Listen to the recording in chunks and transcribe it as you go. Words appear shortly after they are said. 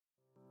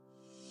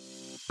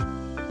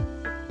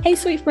Hey,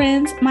 sweet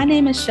friends. My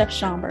name is Chef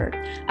Schomburg.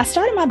 I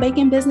started my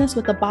baking business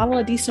with a bottle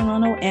of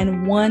Disaronno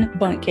and one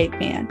bundt cake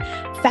pan.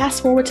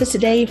 Fast forward to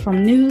today,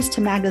 from news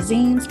to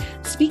magazines,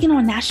 speaking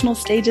on national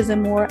stages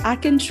and more, I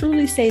can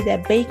truly say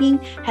that baking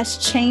has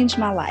changed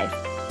my life.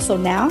 So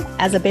now,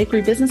 as a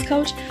bakery business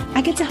coach,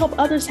 I get to help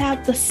others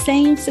have the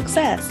same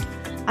success.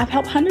 I've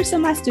helped hundreds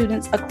of my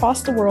students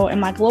across the world in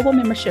my global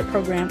membership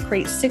program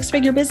create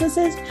six-figure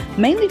businesses,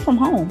 mainly from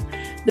home.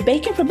 The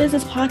Baking for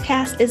Business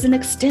podcast is an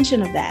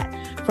extension of that,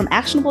 from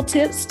actionable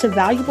tips to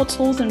valuable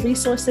tools and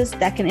resources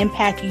that can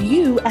impact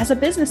you as a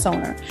business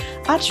owner.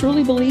 I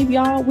truly believe,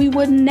 y'all, we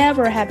would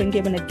never have been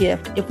given a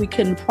gift if we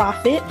couldn't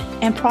profit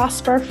and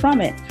prosper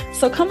from it.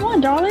 So come on,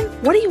 darling,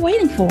 what are you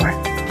waiting for?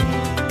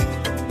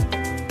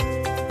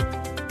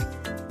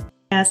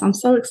 Yes, I'm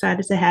so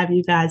excited to have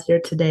you guys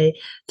here today.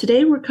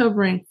 Today, we're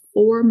covering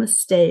 4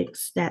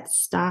 mistakes that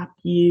stop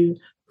you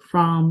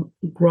from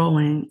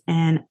growing.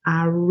 And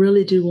I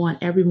really do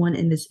want everyone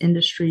in this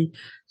industry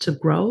to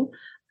grow.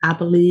 I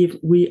believe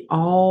we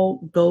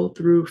all go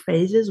through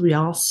phases. We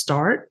all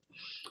start,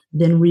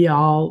 then we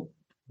all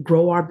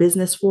grow our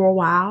business for a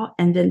while.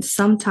 And then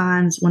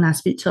sometimes when I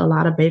speak to a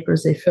lot of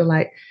bakers, they feel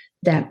like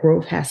that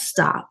growth has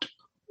stopped.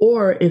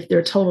 Or if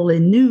they're totally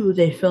new,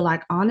 they feel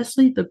like,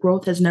 honestly, the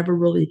growth has never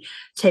really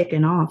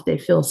taken off. They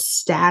feel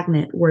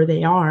stagnant where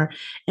they are.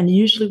 And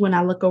usually when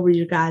I look over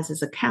you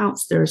guys'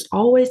 accounts, there's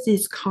always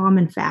these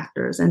common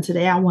factors. And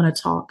today I want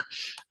to talk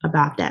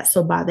about that.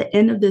 So by the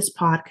end of this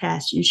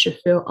podcast, you should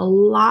feel a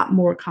lot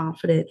more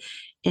confident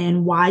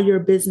in why your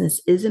business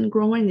isn't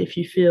growing if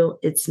you feel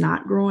it's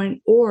not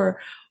growing,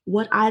 or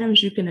what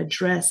items you can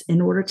address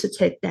in order to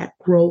take that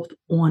growth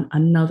on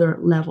another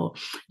level.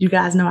 You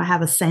guys know I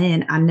have a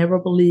saying, I never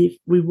believe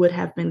we would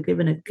have been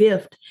given a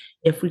gift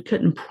if we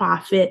couldn't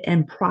profit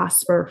and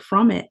prosper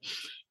from it.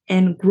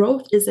 And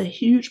growth is a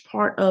huge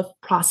part of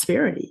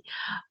prosperity.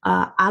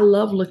 I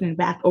love looking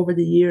back over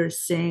the years,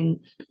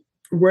 seeing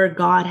where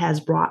God has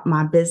brought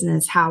my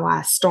business, how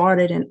I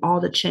started, and all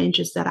the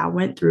changes that I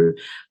went through.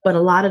 But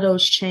a lot of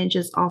those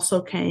changes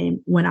also came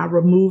when I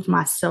removed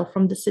myself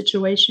from the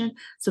situation.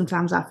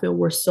 Sometimes I feel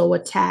we're so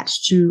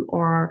attached to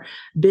our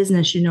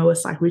business.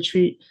 It's like we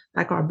treat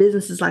like our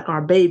business is like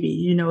our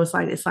baby.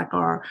 It's like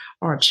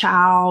our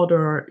child,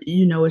 or,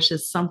 it's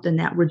just something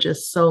that we're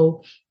just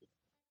so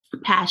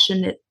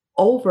passionate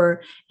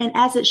over, and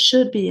as it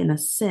should be in a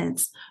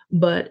sense.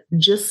 But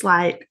just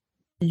like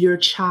your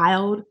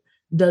child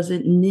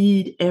doesn't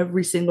need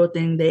every single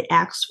thing they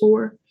ask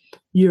for,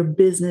 your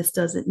business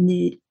doesn't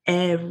need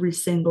every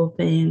single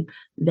thing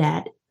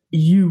that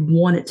you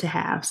want it to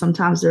have.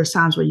 Sometimes there's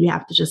times where you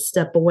have to just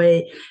step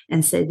away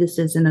and say, this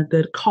isn't a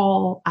good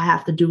call. I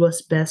have to do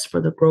what's best for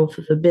the growth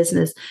of the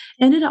business.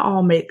 And it'll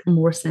all make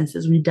more sense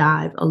as we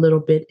dive a little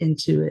bit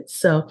into it.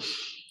 So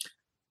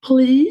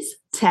please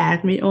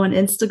tag me on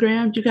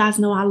Instagram. You guys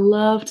know I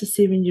love to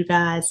see when you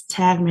guys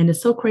tag me. And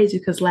it's so crazy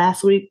because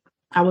last week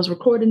I was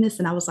recording this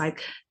and I was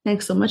like,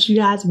 thanks so much, you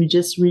guys. We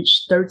just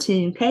reached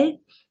 13K.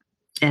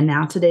 And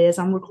now today, as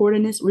I'm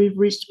recording this, we've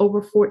reached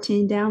over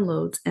 14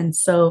 downloads. And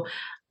so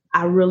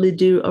I really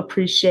do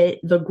appreciate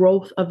the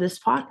growth of this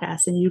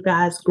podcast and you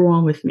guys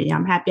growing with me.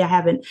 I'm happy I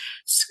haven't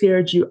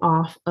scared you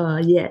off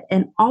yet.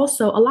 And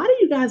also, a lot of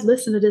you guys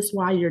listen to this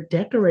while you're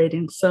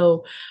decorating.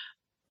 So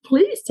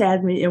please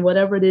tag me in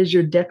whatever it is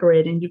you're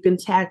decorating. You can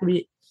tag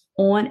me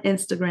on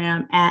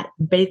Instagram at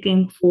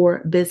Baking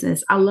for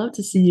Business. I love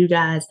to see you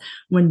guys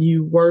when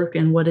you work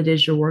and what it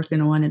is you're working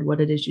on and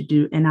what it is you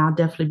do. And I'll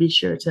definitely be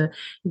sure to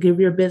give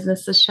your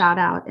business a shout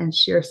out and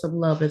share some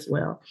love as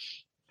well.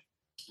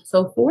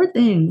 So 4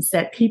 things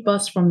that keep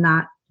us from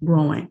not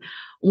growing.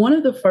 One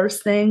of the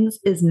first things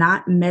is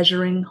not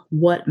measuring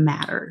what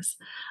matters.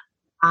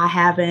 I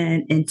have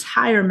an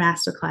entire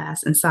masterclass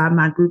inside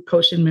my group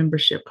coaching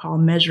membership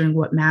called Measuring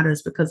What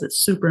Matters because it's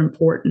super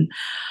important.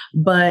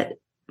 But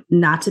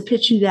not to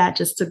pitch you that,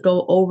 just to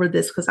go over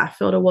this because I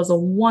felt it was a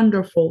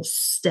wonderful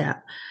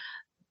step.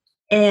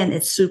 And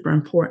it's super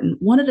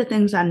important. One of the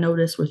things I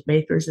noticed with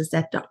bakers is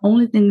that the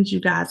only things you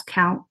guys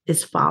count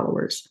is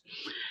followers.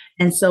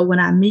 And so when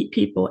I meet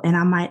people and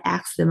I might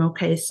ask them,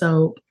 okay,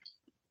 so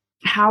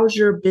how's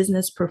your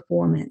business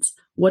performance?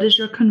 What is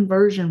your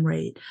conversion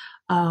rate?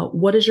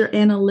 What does your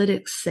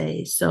analytics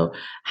say? So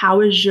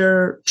how is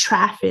your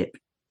traffic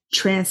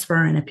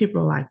transferring? And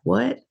people are like,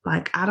 what?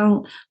 Like, I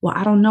don't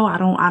know. I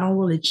don't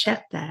really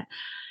check that.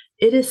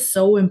 It is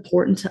so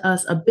important to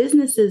us. A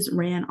business is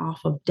ran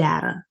off of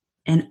data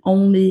and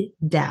only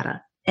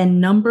data,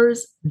 and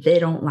numbers, they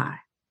don't lie.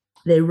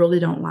 They really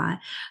don't lie.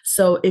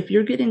 So if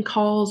you're getting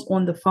calls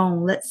on the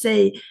phone, let's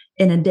say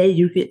in a day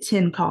you get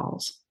 10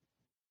 calls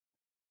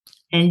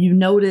and you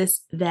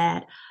notice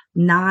that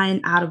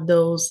 9 out of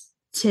those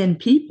 10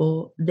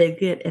 people, they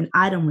get an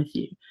item with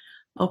you.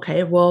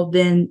 Okay, well,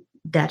 then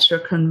that's your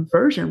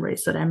conversion rate.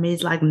 So that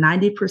means like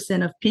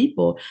 90% of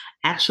people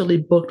actually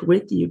booked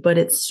with you. But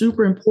it's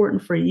super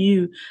important for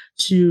you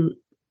to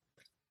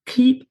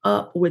Keep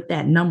up with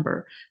that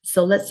number.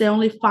 So let's say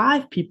only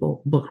 5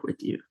 people book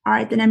with you. All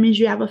right, then that means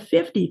you have a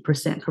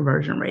 50%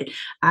 conversion rate.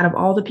 Out of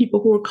all the people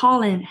who are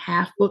calling,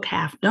 half book,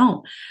 half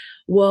don't.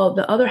 Well,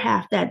 the other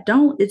half that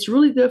don't, it's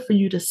really good for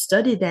you to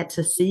study that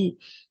to see,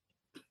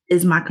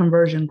 is my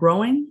conversion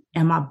growing?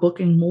 Am I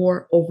booking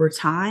more over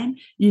time?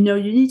 You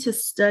need to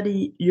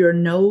study your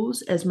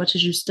no's as much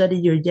as you study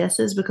your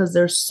yeses, because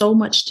there's so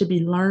much to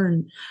be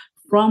learned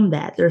from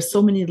that. There's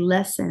so many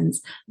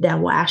lessons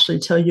that will actually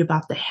tell you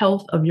about the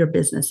health of your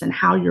business and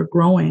how you're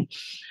growing.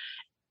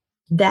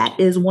 That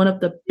is one of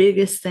the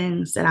biggest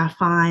things that I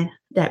find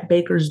that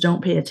bakers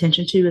don't pay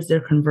attention to, is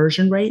their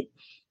conversion rate.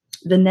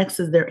 The next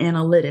is their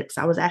analytics.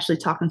 I was actually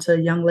talking to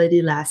a young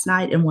lady last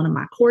night in one of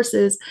my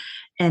courses,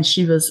 and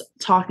she was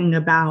talking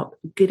about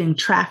getting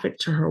traffic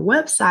to her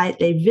website.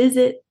 They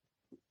visit,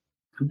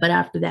 but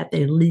after that,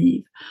 they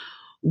leave.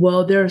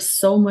 Well, there's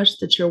so much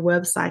that your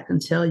website can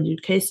tell you.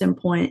 Case in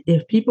point,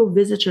 if people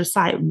visit your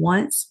site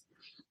once,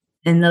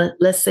 and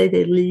let's say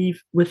they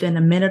leave within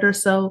a minute or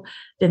so,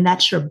 then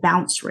that's your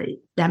bounce rate.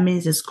 That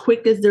means as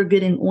quick as they're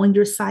getting on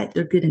your site,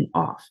 they're getting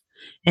off.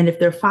 And if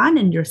they're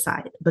finding your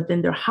site, but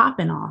then they're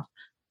hopping off,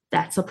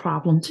 that's a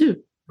problem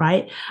too,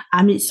 right?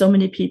 I meet so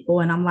many people,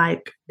 and I'm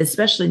like,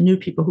 especially new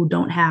people who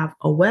don't have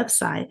a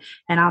website,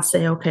 and I'll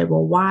say, okay,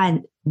 well, why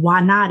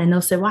not? And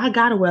they'll say, well, I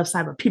got a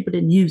website, but people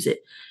didn't use it.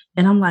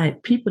 And I'm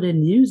like, people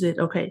didn't use it.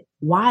 Okay,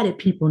 why did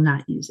people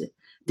not use it?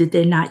 Did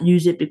they not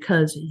use it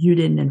because you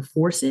didn't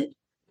enforce it?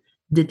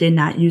 Did they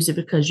not use it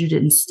because you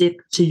didn't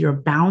stick to your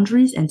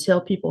boundaries and tell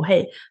people,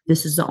 hey,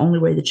 this is the only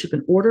way that you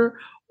can order?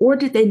 Or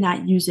did they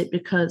not use it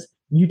because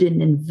you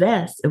didn't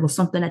invest? It was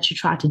something that you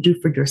tried to do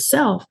for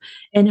yourself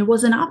and it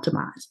wasn't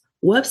optimized.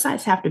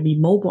 Websites have to be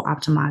mobile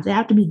optimized. They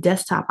have to be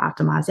desktop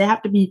optimized. They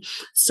have to be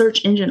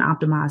search engine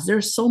optimized.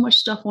 There's so much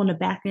stuff on the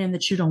back end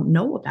that you don't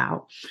know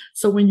about.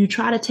 So when you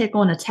try to take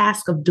on a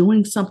task of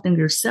doing something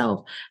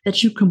yourself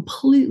that you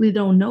completely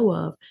don't know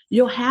of,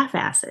 you'll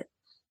half-ass it.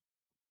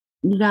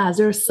 You guys,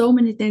 there are so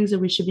many things that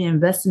we should be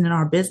investing in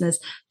our business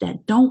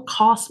that don't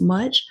cost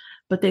much,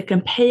 but they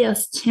can pay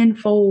us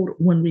tenfold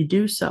when we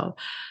do so.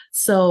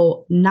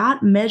 So,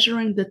 not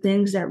measuring the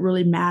things that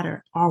really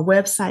matter, our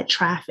website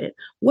traffic.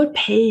 What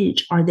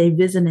page are they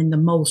visiting the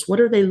most?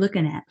 What are they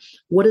looking at?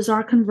 What is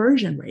our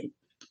conversion rate?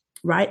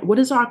 Right? What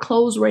is our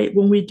close rate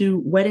when we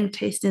do wedding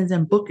tastings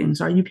and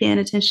bookings? Are you paying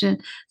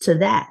attention to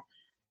that?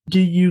 Do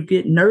you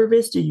get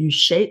nervous? Do you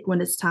shake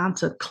when it's time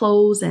to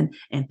close and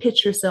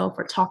pitch yourself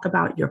or talk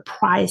about your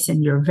price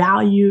and your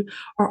value?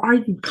 Or are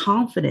you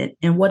confident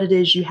in what it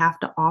is you have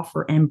to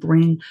offer and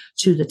bring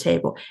to the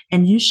table?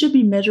 And you should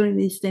be measuring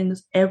these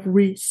things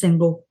every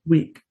single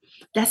week.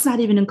 That's not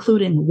even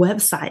including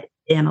website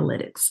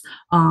analytics.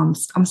 I'm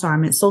sorry, I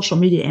meant social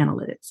media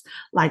analytics.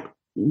 Like,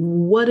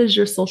 what does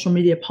your social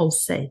media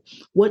post say?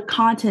 What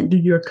content do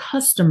your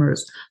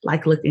customers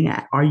like looking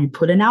at? Are you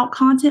putting out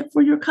content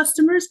for your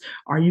customers?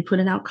 Are you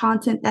putting out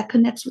content that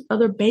connects with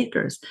other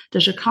bakers?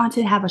 Does your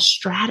content have a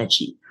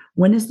strategy?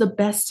 When is the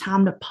best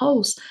time to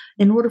post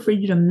in order for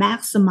you to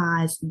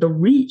maximize the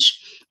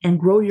reach and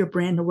grow your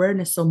brand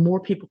awareness so more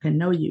people can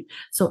know you?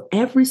 So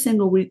every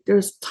single week,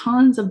 there's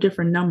tons of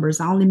different numbers.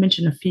 I only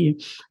mentioned a few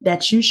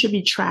that you should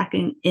be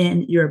tracking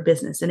in your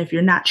business. And if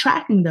you're not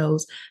tracking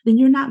those, then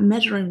you're not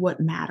measuring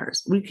what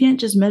matters. We can't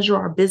just measure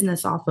our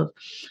business off of,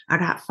 I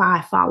got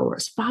 5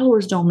 followers.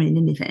 Followers don't mean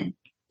anything.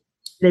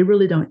 They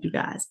really don't, you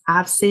guys.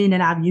 I've seen it.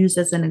 I've used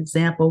as an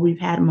example. We've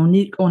had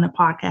Monique on a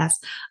podcast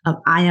of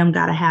I Am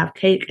Gotta Have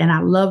Cake. And I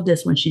love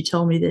this when she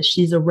told me that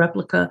she's a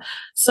Replica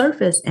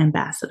Surface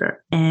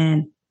ambassador.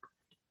 And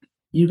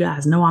you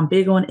guys know I'm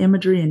big on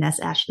imagery, and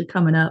that's actually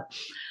coming up.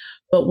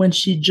 But when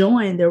she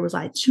joined, there was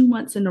like 2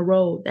 months in a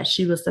row that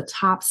she was the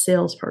top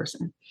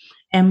salesperson.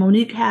 And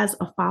Monique has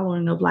a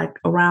following of like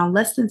around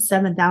less than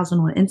 7,000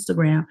 on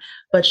Instagram,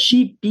 but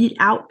she beat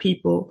out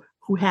people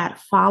who had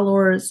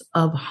followers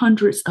of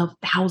hundreds of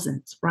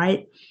thousands,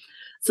 right?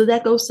 So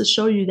that goes to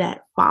show you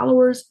that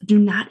followers do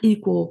not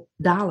equal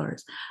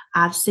dollars.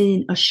 I've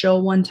seen a show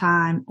one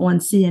time on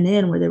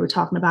CNN where they were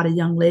talking about a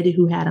young lady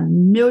who had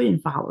 1 million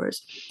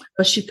followers,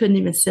 but she couldn't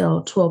even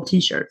sell 12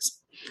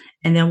 t-shirts.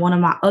 And then one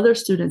of my other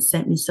students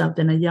sent me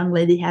something. A young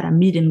lady had a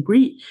meet and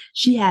greet.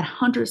 She had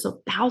hundreds of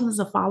thousands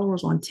of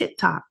followers on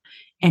TikTok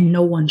and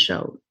no one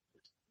showed.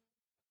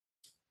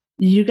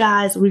 You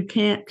guys, we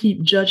can't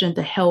keep judging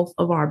the health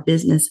of our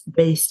business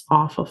based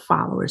off of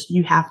followers.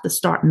 You have to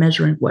start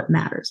measuring what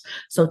matters.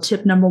 So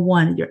tip number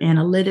 1, your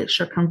analytics,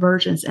 your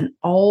conversions, and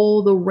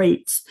all the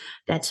rates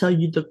that tell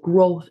you the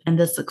growth and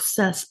the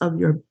success of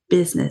your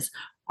business.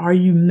 Are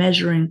you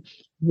measuring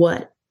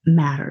what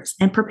matters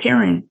and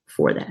preparing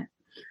for that?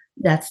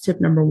 That's tip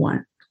number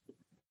 1.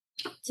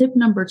 Tip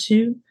number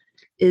 2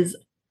 is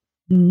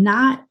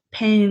not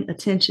paying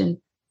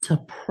attention to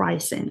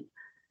pricing.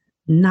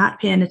 Not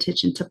paying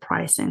attention to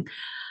pricing.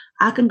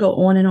 I can go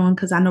on and on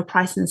because I know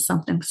pricing is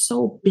something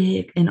so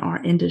big in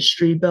our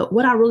industry. But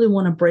what I really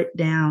want to break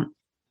down,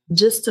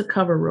 just to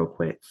cover real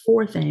quick,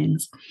 4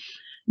 things.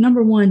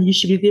 Number one, you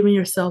should be giving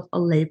yourself a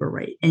labor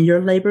rate, and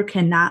your labor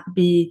cannot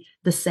be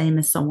the same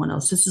as someone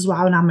else. This is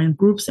why when I'm in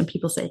groups and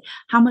people say,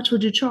 how much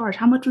would you charge?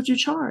 How much would you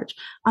charge?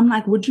 I'm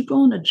like, would you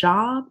go on a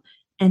job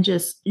and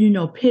just,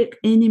 pick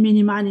any,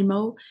 mini, miny,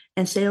 mo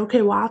and say,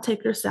 okay, well, I'll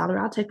take your salary.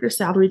 I'll take your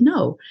salary.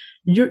 No,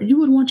 you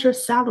would want your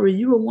salary.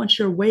 You would want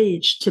your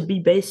wage to be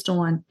based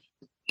on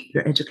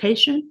your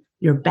education,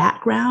 your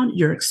background,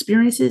 your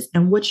experiences,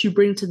 and what you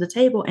bring to the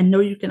table and know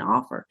you can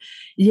offer.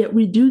 Yet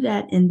we do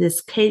that in this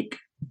cake,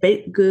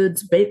 baked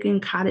goods, baking,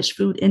 cottage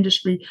food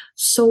industry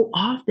so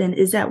often,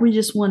 is that we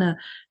just want to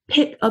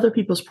pick other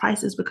people's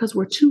prices because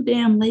we're too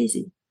damn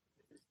lazy.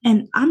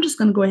 And I'm just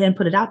going to go ahead and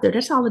put it out there.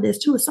 That's all it is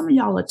too. Is some of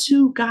y'all are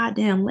too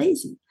goddamn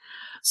lazy.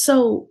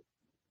 So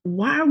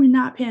why are we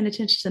not paying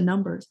attention to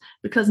numbers?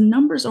 Because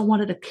numbers are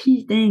one of the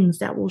key things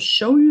that will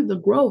show you the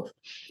growth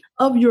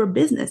of your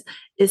business,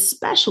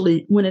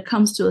 especially when it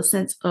comes to a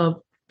sense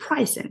of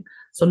pricing.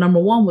 So number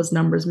one was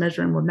numbers,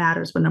 measuring what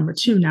matters. But number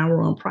two, now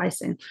we're on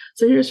pricing.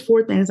 So here's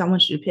 4 things I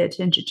want you to pay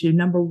attention to.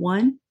 Number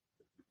one,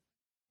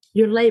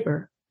 your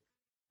labor.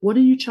 What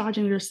are you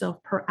charging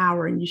yourself per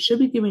hour? And you should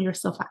be giving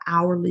yourself an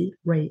hourly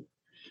rate.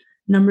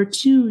 Number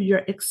two,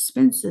 your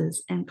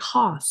expenses and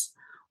costs.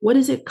 What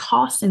is it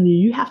costing you?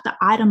 You have to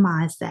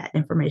itemize that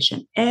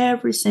information,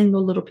 every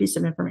single little piece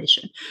of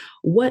information.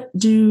 What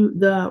do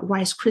the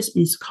Rice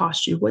Krispies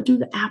cost you? What do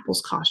the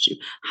apples cost you?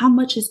 How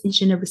much is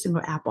each and every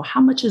single apple? How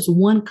much is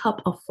 1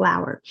 cup of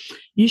flour?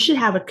 You should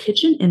have a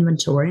kitchen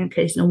inventory in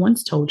case no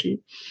one's told you.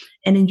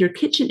 And in your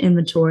kitchen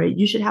inventory,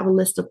 you should have a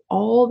list of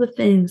all the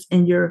things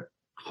in your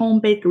home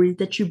bakery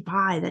that you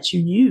buy, that you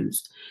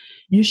use.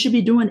 You should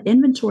be doing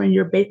inventory in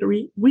your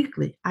bakery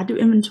weekly. I do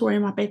inventory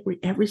in my bakery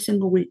every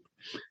single week.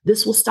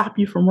 This will stop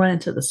you from running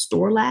to the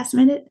store last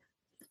minute.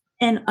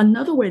 And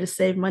another way to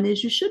save money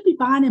is you should be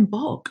buying in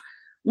bulk.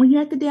 When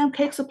you're at the damn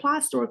cake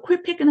supply store,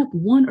 quit picking up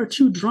 1 or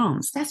 2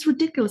 drums. That's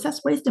ridiculous.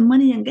 That's wasting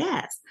money and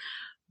gas.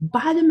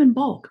 Buy them in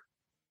bulk.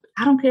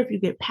 I don't care if you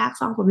get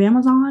packs off of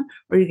Amazon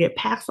or you get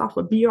packs off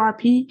of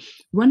BRP.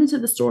 Run into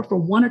the store for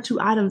 1 or 2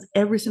 items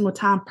every single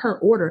time per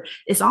order.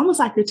 It's almost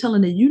like you're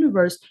telling the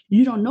universe,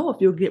 you don't know if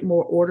you'll get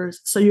more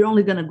orders, so you're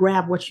only going to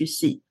grab what you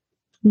see.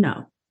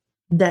 No,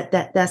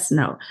 that's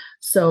no.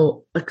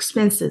 So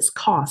expenses,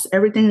 costs,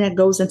 everything that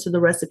goes into the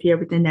recipe,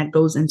 everything that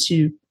goes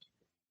into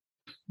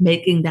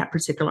making that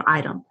particular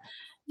item.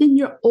 Then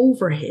your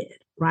overhead,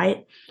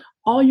 right?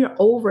 All your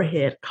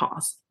overhead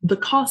costs, the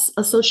costs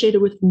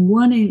associated with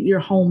running your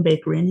home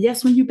bakery. And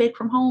yes, when you bake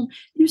from home,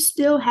 you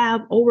still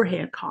have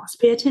overhead costs.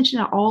 Pay attention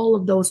to all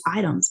of those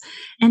items.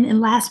 And then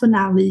last but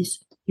not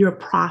least, your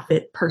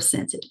profit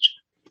percentage.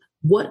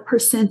 What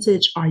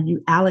percentage are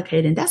you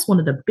allocating? That's one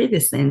of the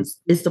biggest things,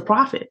 is the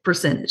profit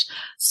percentage.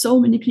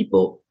 So many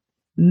people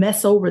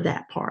mess over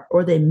that part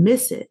or they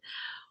miss it.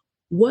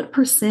 What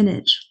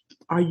percentage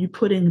are you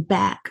putting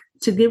back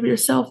to give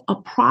yourself a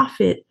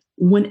profit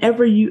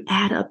whenever you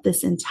add up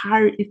this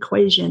entire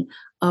equation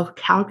of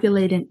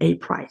calculating a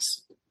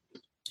price?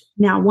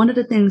 Now, one of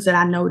the things that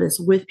I notice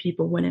with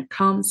people when it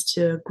comes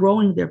to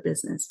growing their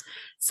business,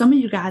 some of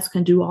you guys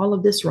can do all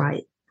of this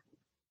right.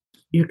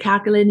 You're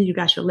calculating, you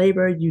got your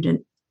labor, you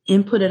didn't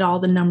inputted all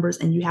the numbers,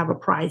 and you have a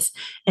price.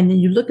 And then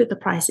you look at the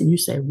price and you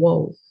say,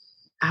 whoa,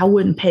 I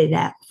wouldn't pay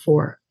that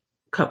for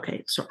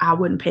cupcakes, or I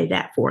wouldn't pay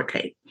that for a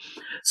cake.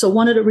 So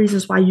one of the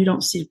reasons why you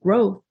don't see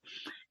growth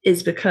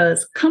is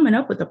because coming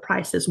up with a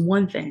price is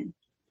one thing,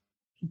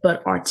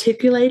 but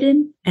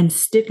articulating and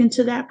sticking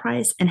to that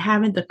price and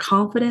having the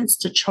confidence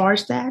to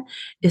charge that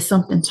is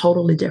something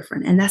totally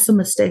different. And that's a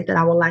mistake that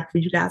I would like for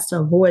you guys to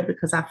avoid,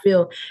 because I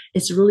feel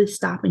it's really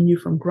stopping you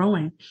from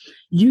growing.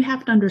 You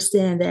have to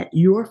understand that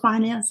your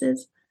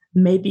finances,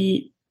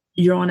 maybe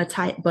you're on a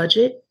tight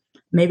budget.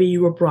 Maybe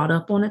you were brought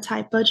up on a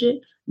tight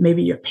budget.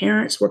 Maybe your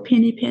parents were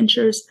penny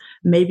pinchers.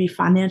 Maybe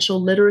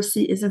financial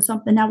literacy isn't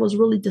something that was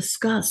really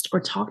discussed or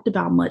talked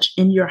about much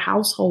in your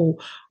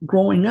household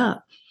growing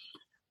up.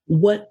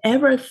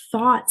 Whatever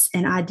thoughts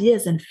and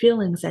ideas and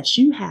feelings that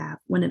you have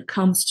when it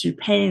comes to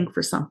paying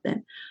for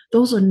something,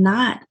 those are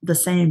not the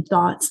same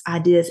thoughts,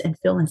 ideas, and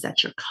feelings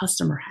that your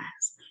customer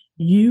has.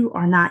 You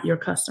are not your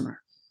customer.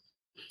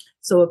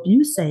 So if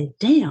you say,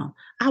 damn,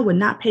 I would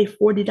not pay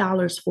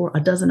 $40 for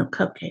a dozen of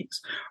cupcakes,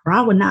 or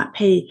I would not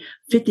pay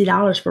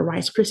 $50 for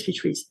Rice Krispie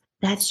treats,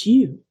 that's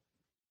you.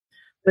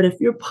 But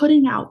if you're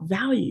putting out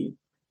value,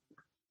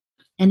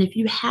 and if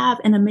you have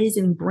an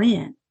amazing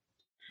brand,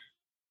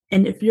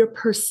 and if your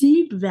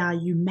perceived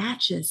value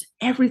matches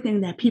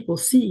everything that people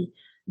see,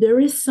 there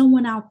is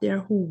someone out there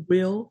who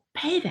will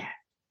pay that.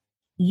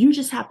 You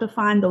just have to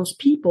find those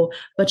people,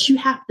 but you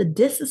have to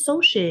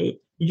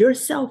disassociate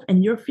yourself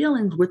and your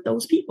feelings with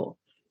those people.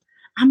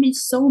 I mean,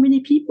 so many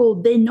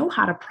people, they know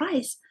how to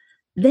price.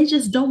 They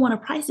just don't want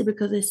to price it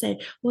because they say,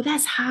 well,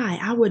 that's high.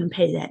 I wouldn't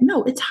pay that.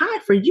 No, it's high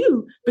for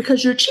you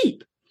because you're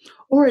cheap,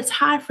 or it's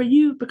high for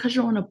you because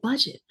you're on a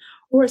budget,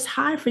 or it's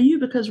high for you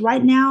because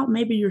right now,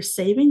 maybe you're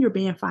saving, you're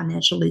being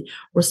financially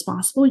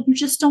responsible. You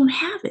just don't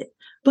have it.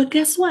 But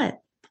guess what?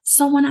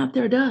 Someone out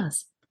there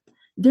does.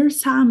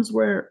 There's times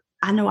where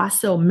I know I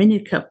sell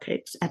mini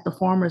cupcakes at the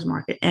farmer's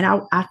market. And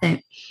I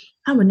think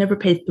I would never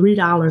pay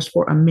 $3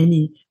 for a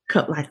mini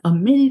cup, like a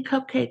mini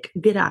cupcake,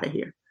 get out of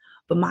here.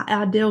 But my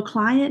ideal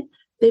client,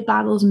 they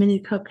buy those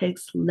mini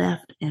cupcakes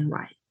left and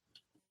right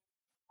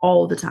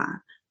all the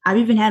time. I've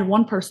even had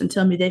one person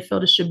tell me they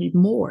felt it should be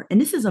more.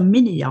 And this is a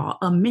mini, y'all,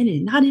 a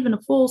mini, not even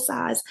a full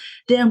size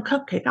damn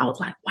cupcake. I was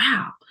like,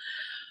 wow.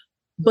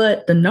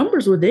 But the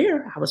numbers were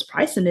there. I was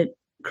pricing it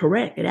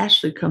correct. It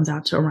actually comes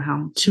out to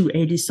around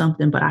 280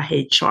 something, but I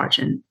hate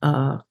charging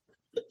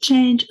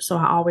change. So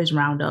I always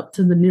round up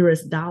to the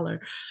nearest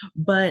dollar.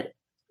 But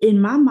in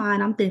my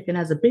mind, I'm thinking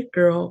as a big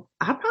girl,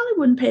 I probably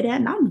wouldn't pay that.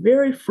 And I'm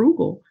very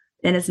frugal.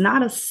 And it's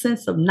not a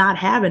sense of not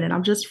having it.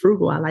 I'm just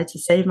frugal. I like to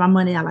save my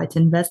money. I like to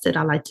invest it.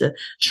 I like to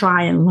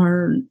try and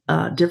learn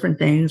different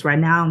things. Right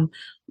now, I'm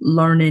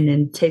learning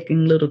and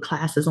taking little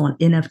classes on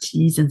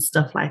NFTs and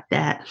stuff like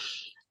that.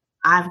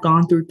 I've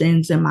gone through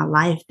things in my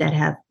life that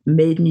have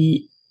made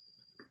me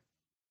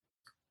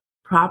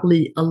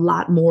probably a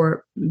lot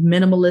more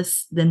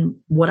minimalist than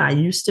what I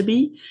used to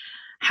be.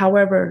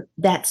 However,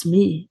 that's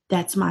me.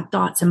 That's my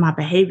thoughts and my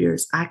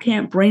behaviors. I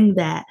can't bring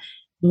that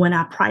when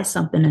I price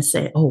something and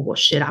say, oh, well,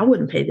 shit, I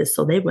wouldn't pay this,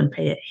 so they wouldn't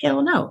pay it.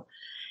 Hell no.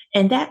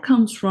 And that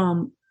comes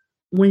from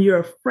when you're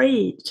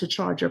afraid to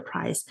charge your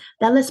price.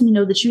 That lets me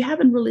know that you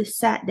haven't really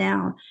sat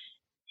down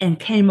and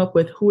came up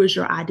with who is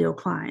your ideal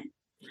client.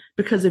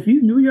 Because if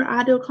you knew your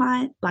ideal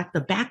client like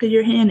the back of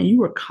your hand and you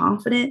were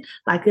confident,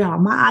 like, y'all,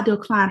 my ideal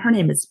client, her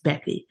name is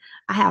Becky.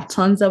 I have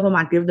tons of them.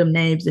 I give them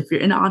names. If you're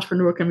in the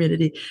entrepreneur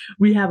community,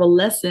 we have a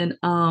lesson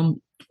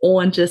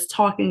on just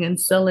talking and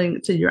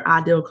selling to your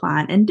ideal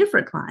client and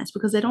different clients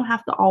because they don't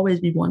have to always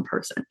be one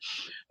person.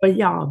 But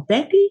y'all,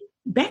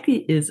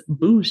 Becky is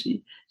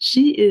bougie.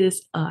 She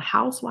is a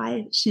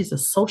housewife. She's a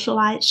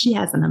socialite. She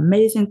has an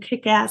amazing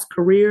kick-ass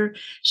career.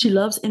 She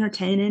loves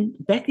entertaining.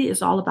 Becky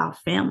is all about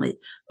family,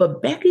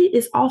 but Becky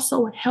is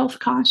also health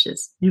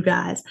conscious, you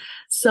guys.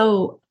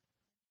 So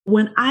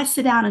when I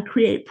sit down and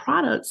create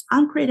products,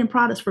 I'm creating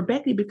products for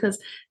Becky because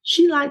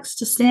she likes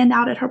to stand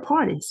out at her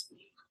parties.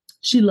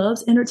 She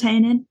loves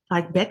entertaining.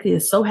 Like Becky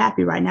is so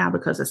happy right now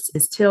because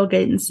it's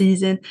tailgating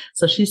season.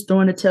 So she's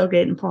throwing a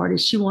tailgating party.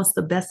 She wants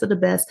the best of the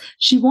best.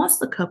 She wants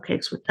the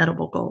cupcakes with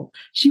edible gold.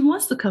 She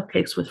wants the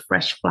cupcakes with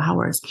fresh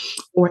flowers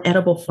or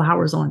edible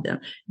flowers on them.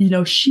 You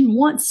know, she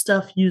wants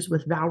stuff used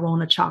with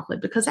Valrhona chocolate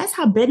because that's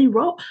how Becky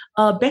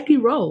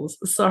rolls.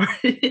 Sorry.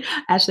 I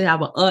actually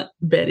have an aunt,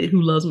 Betty,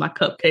 who loves my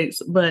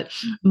cupcakes, but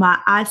my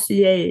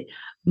ICA,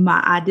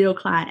 my ideal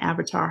client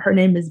avatar, her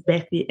name is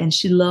Becky, and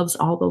she loves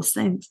all those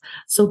things.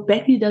 So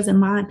Becky doesn't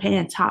mind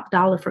paying top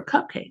dollar for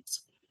cupcakes.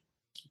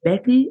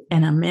 Becky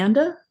and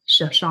Amanda,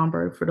 Chef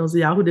Schomburg, for those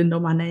of y'all who didn't know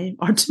my name,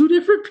 are two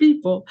different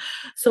people.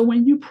 So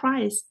when you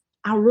price,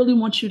 I really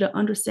want you to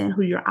understand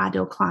who your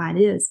ideal client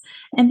is,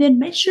 and then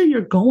make sure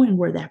you're going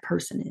where that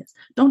person is.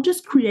 Don't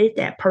just create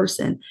that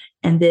person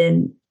and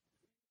then,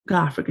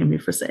 God forgive me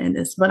for saying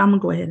this, but I'm going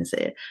to go ahead and say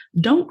it.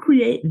 Don't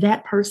create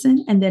that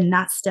person and then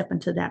not step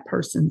into that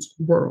person's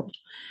world.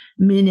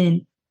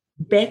 Meaning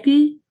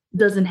Becky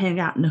doesn't hang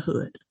out in the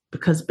hood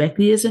because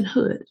Becky isn't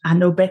hood. I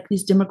know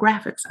Becky's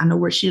demographics. I know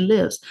where she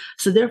lives.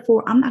 So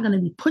therefore, I'm not going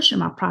to be pushing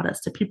my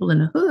products to people in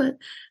the hood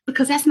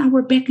because that's not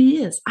where Becky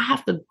is. I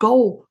have to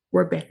go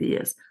where Becky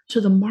is, to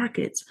the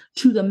markets,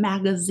 to the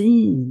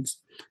magazines,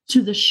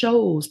 to the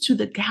shows, to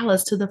the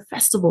galas, to the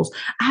festivals.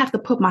 I have to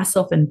put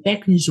myself in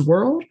Becky's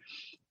world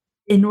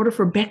in order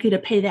for Becky to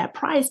pay that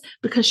price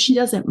because she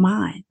doesn't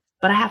mind,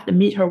 but I have to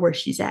meet her where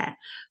she's at.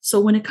 So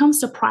when it comes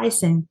to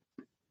pricing,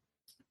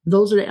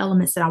 those are the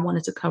elements that I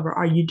wanted to cover.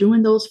 Are you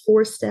doing those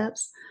 4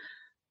 steps?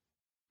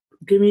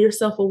 Giving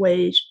yourself a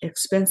wage,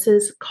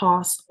 expenses,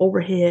 costs,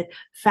 overhead,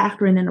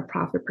 factoring in a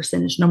profit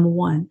percentage, number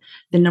 1.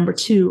 Then number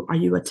 2, are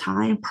you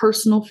tying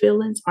personal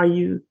feelings? Are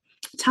you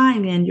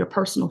tying in your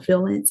personal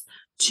feelings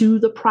to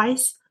the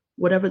price,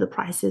 whatever the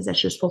price is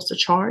that you're supposed to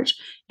charge?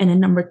 And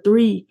then number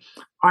 3,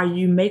 are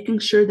you making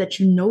sure that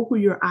you know who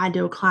your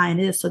ideal client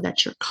is so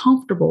that you're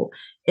comfortable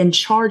in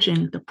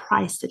charging the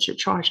price that you're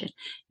charging?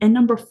 And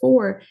number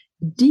 4,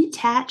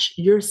 detach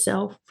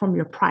yourself from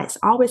your price.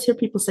 I always hear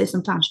people say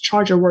sometimes,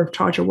 charge your worth,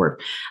 charge your worth.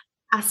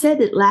 I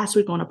said it last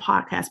week on a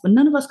podcast, but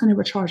none of us can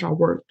ever charge our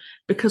worth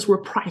because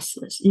we're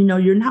priceless. You know,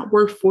 you're not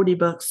worth $40,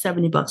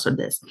 $70 or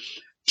this.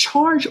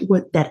 Charge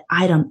what that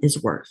item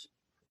is worth.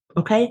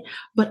 Okay.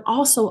 But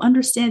also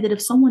understand that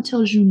if someone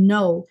tells you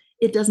no,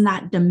 it does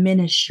not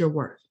diminish your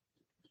worth.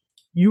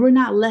 You are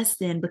not less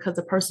than because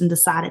the person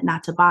decided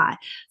not to buy.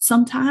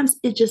 Sometimes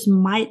it just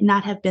might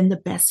not have been the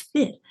best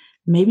fit.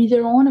 Maybe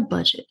they're on a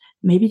budget.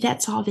 Maybe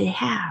that's all they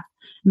have.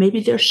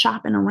 Maybe they're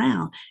shopping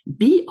around.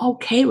 Be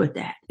okay with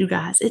that, you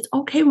guys. It's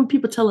okay when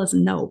people tell us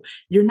no.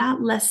 You're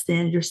not less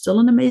than. You're still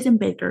an amazing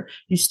baker.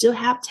 You still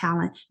have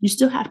talent. You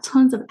still have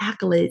tons of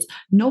accolades.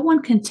 No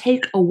one can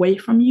take away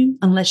from you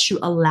unless you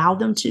allow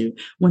them to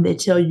when they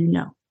tell you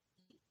no.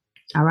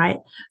 All right.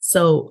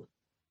 So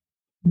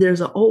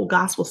there's an old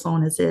gospel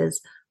song that says,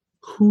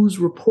 whose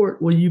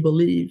report will you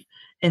believe?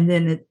 And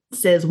then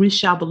says we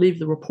shall believe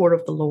the report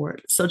of the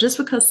Lord. So just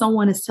because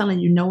someone is telling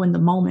you no in the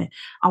moment,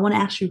 I want to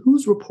ask you,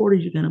 whose report are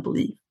you going to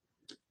believe?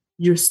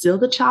 You're still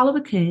the child of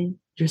a king.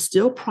 You're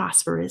still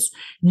prosperous.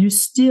 You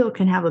still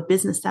can have a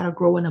business that'll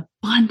grow in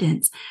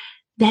abundance.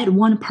 That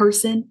one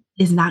person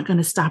is not going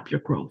to stop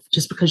your growth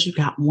just because you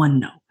got one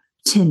no,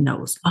 10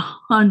 no's,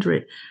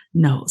 100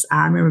 no's.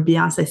 I remember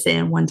Beyonce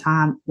saying one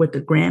time with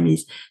the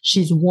Grammys,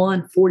 she's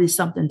won 40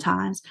 something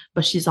times,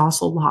 but she's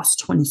also lost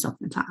 20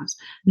 something times.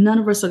 None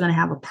of us are going to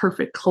have a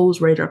perfect close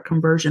rate or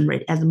conversion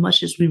rate as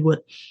much as we would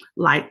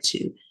like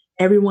to.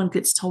 Everyone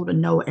gets told a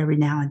no every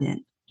now and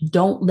then.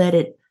 Don't let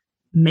it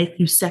make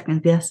you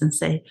second guess and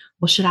say,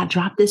 well, should I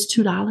drop this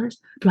 $2?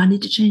 Do I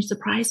need to change the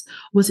price?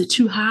 Was it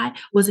too high?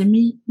 Was it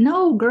me?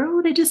 No,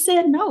 girl, they just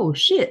said no.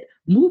 Shit,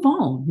 move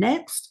on.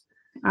 Next.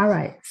 All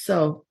right.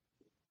 So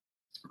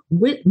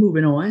with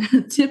moving on,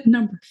 tip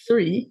number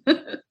 3.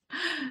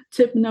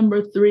 Tip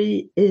number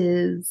 3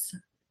 is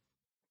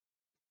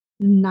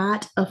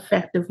not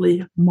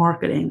effectively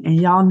marketing. And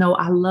y'all know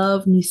I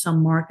love me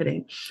some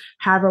marketing.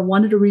 However,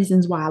 one of the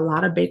reasons why a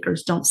lot of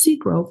bakers don't see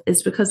growth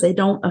is because they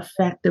don't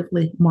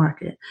effectively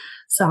market.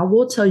 So I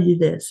will tell you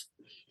this.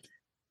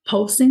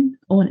 Posting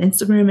on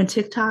Instagram and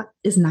TikTok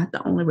is not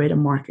the only way to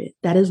market.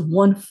 That is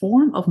one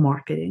form of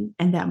marketing,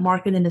 and that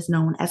marketing is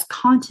known as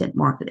content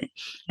marketing.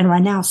 And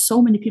right now,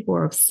 so many people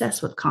are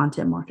obsessed with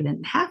content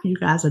marketing. Half of you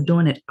guys are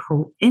doing it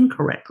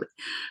incorrectly.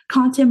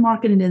 Content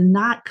marketing is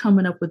not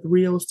coming up with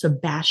reels to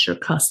bash your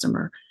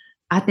customer.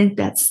 I think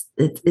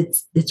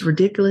it's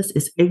ridiculous,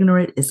 it's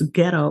ignorant, it's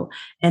ghetto,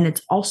 and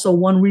it's also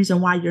one reason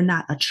why you're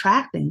not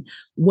attracting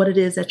what it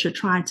is that you're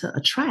trying to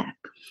attract.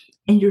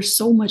 And you're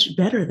so much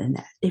better than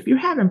that. If you're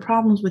having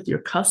problems with your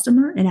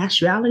customer, in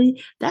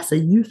actuality, that's a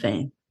you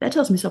thing. That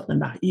tells me something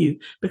about you.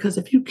 Because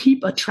if you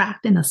keep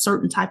attracting a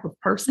certain type of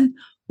person,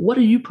 what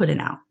are you putting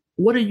out?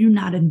 What are you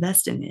not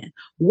investing in?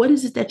 What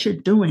is it that you're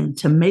doing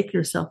to make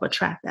yourself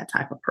attract that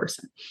type of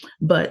person?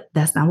 But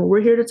that's not what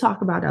we're here to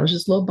talk about. That was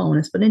just a little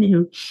bonus. But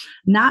anywho,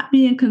 not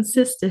being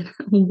consistent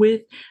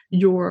with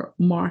your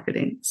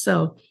marketing.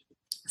 So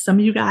some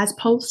of you guys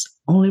post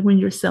only when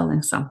you're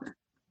selling something.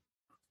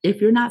 If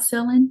you're not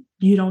selling,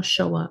 you don't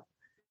show up.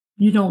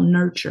 You don't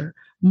nurture.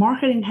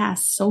 Marketing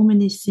has so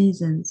many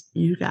seasons,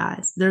 you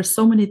guys. There's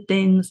so many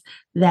things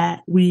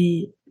that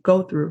we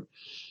go through.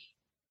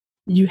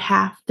 You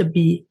have to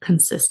be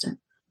consistent.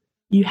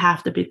 You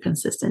have to be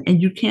consistent.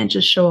 And you can't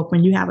just show up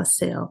when you have a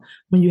sale,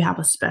 when you have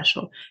a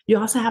special. You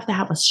also have to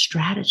have a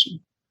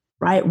strategy,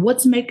 right?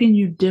 What's making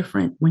you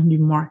different when you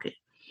market?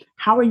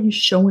 How are you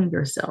showing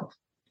yourself?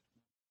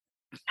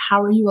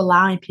 How are you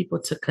allowing people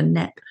to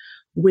connect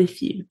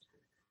with you?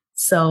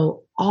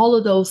 So all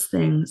of those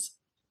things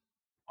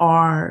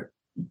are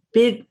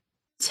big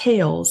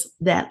tales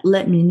that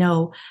let me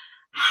know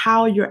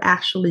how you're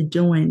actually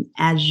doing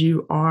as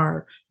you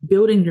are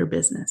building your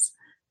business,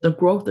 the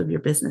growth of your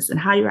business, and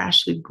how you're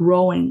actually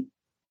growing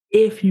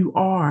if you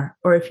are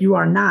or if you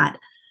are not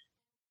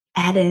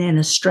adding in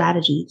a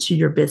strategy to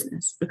your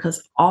business,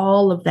 because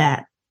all of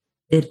that,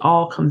 it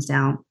all comes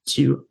down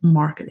to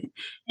marketing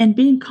and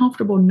being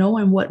comfortable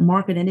knowing what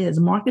marketing is.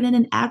 Marketing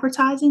and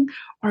advertising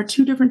are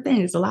two different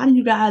things. A lot of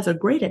you guys are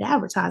great at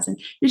advertising.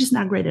 You're just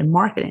not great at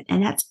marketing.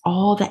 And that's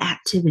all the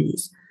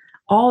activities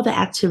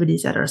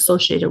that are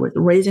associated with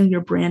raising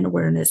your brand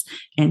awareness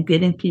and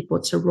getting people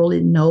to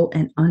really know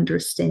and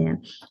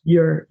understand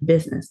your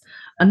business.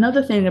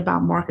 Another thing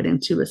about marketing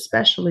too,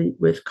 especially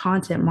with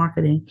content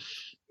marketing,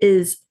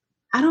 is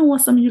I don't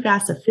want some of you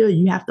guys to feel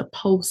you have to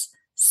post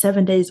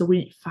 7 days a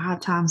week, 5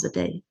 times a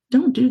day.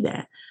 Don't do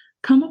that.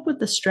 Come up with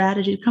a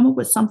strategy, come up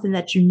with something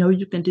that you know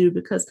you can do,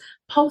 because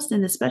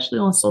posting, especially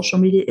on social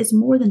media, is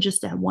more than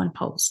just that one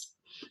post.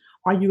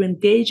 Are you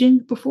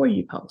engaging before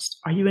you post?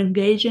 Are you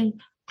engaging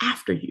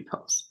after you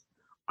post?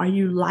 Are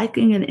you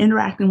liking and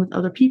interacting with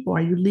other people?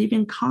 Are you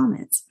leaving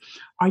comments?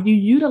 Are you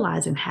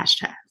utilizing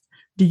hashtags?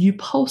 Do you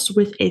post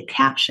with a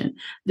caption?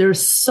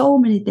 There's so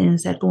many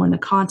things that go into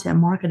content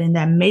marketing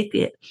that make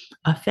it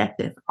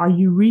effective. Are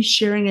you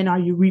resharing and are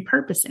you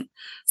repurposing?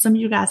 Some of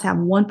you guys have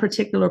one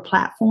particular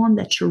platform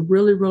that you're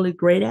really, really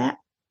great at,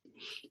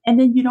 and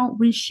then you don't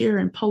reshare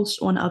and post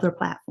on other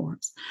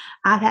platforms.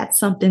 I've had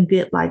something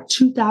get like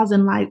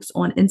 2,000 likes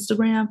on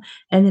Instagram,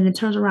 and then it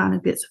turns around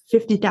and gets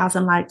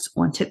 50,000 likes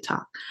on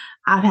TikTok.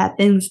 I've had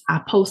things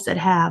I post that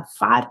have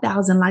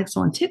 5,000 likes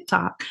on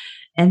TikTok,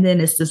 and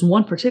then it's this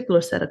one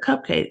particular set of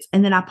cupcakes.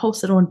 And then I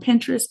posted on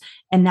Pinterest,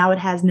 and now it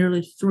has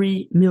nearly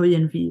 3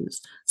 million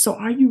views. So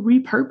are you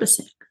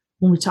repurposing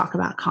when we talk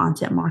about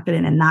content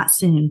marketing and not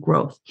seeing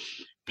growth?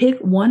 Pick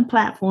one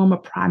platform, a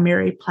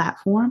primary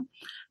platform,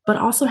 but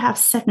also have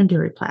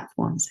secondary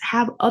platforms,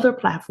 have other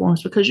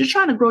platforms, because you're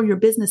trying to grow your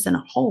business in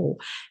a whole.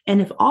 And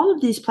if all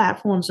of these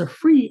platforms are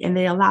free and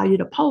they allow you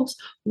to post,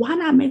 why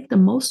not make the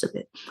most of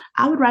it?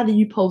 I would rather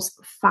you post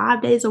 5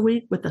 days a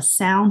week with a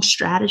sound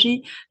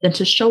strategy than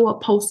to show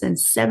up posting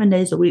 7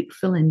 days a week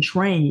feeling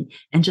drained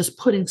and just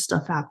putting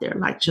stuff out there,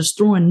 like just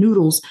throwing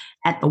noodles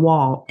at the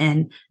wall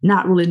and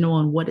not really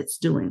knowing what it's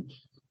doing.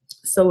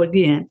 So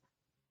again,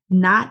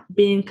 not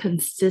being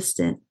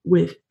consistent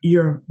with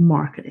your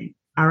marketing.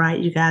 All right,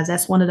 you guys,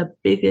 that's one of the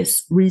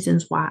biggest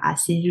reasons why I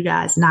see you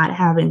guys not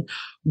having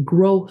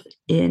growth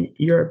in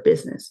your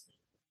business.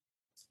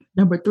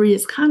 Number three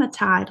is kind of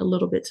tied a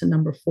little bit to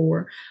number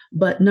four,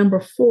 but number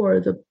four,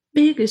 the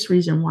biggest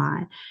reason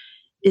why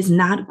is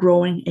not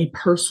growing a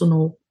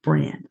personal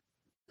brand.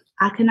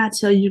 I cannot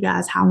tell you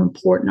guys how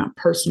important a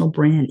personal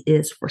brand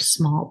is for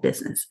small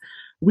business.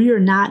 We are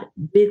not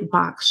big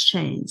box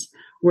chains.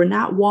 We're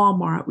not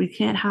Walmart. We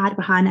can't hide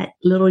behind that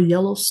little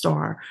yellow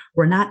star.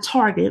 We're not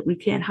Target. We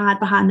can't hide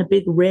behind the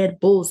big red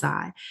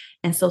bullseye.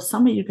 And so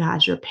some of you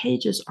guys, your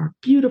pages are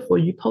beautiful.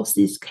 You post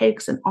these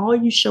cakes and all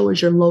you show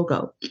is your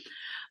logo.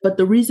 But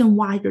the reason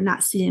why you're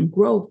not seeing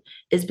growth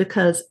is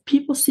because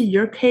people see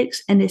your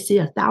cakes and they see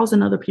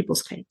 1,000 other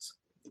people's cakes.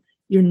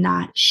 You're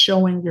not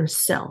showing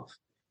yourself.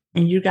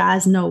 And you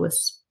guys know,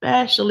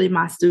 especially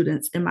my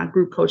students in my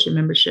group coaching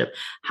membership,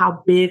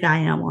 how big I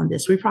am on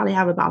this. We probably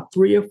have about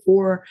 3 or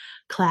 4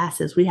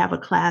 classes. We have a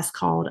class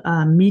called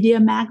Media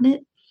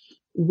Magnet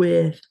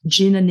with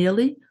Gina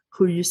Neely,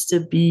 who used to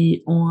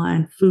be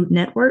on Food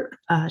Network.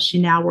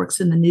 She now works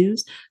in the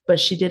news, but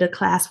she did a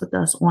class with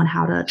us on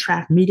how to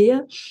attract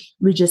media.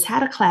 We just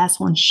had a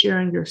class on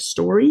sharing your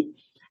story,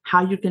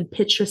 how you can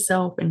pitch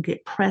yourself and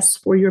get press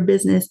for your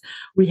business.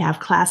 We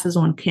have classes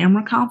on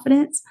camera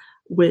confidence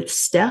with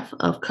Steph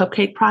of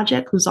Cupcake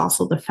Project, who's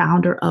also the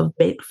founder of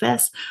Bake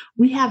Fest.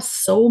 We have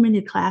so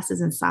many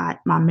classes inside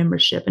my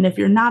membership. And if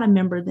you're not a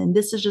member, then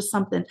this is just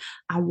something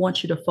I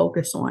want you to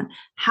focus on.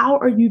 How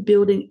are you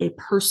building a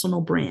personal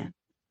brand?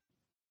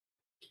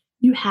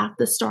 You have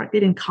to start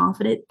getting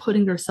confident,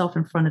 putting yourself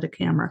in front of the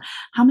camera.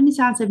 How many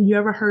times have you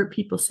ever heard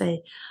people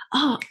say,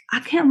 "Oh,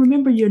 I can't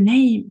remember your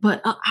name,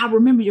 but I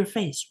remember your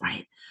face,"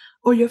 right?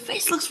 Or "Your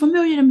face looks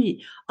familiar to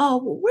me.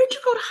 Oh, where'd you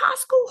go to high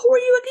school? Who are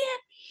you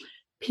again?"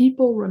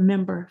 People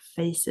remember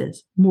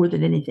faces more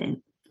than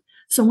anything.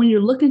 So when you're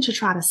looking to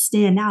try to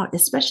stand out,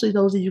 especially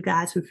those of you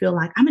guys who feel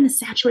like I'm in a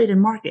saturated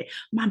market,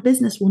 my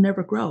business will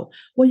never grow.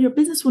 Well, your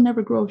business will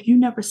never grow if you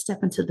never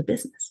step into the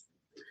business.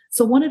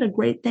 So one of the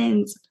great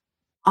things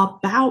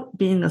about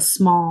being a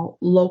small,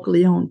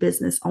 locally owned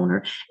business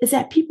owner is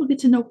that people get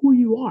to know who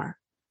you are.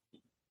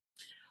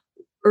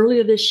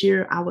 Earlier this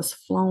year, I was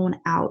flown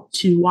out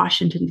to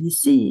Washington,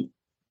 D.C.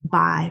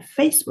 by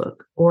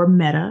Facebook, or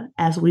Meta,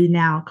 as we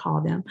now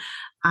call them.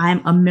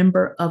 I'm a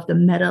member of the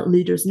Meta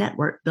Leaders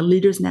Network. The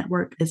Leaders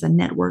Network is a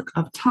network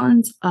of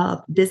tons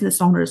of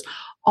business owners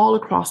all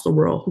across the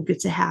world who get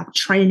to have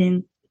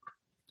training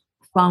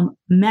from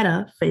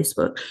Meta,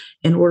 Facebook,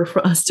 in order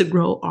for us to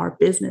grow our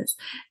business.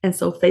 And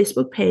so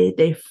Facebook paid,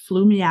 they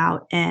flew me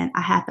out, and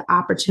I had the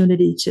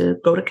opportunity to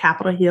go to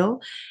Capitol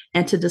Hill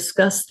and to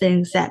discuss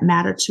things that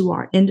matter to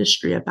our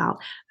industry about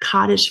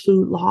cottage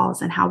food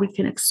laws and how we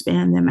can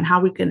expand them and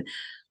how we can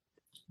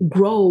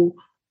grow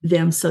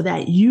them so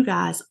that you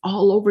guys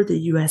all over the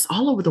US,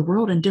 all over the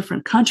world in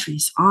different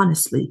countries,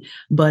 honestly,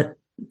 but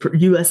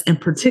US in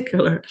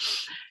particular,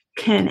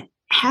 can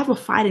have a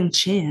fighting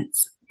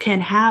chance, can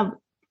have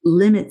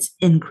limits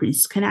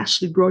increase, can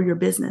actually grow your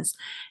business.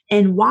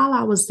 And while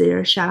I was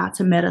there, shout out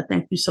to Meta.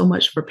 Thank you so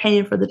much for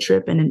paying for the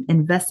trip and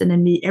investing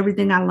in me.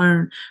 Everything I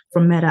learned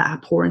from Meta, I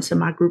pour into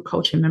my group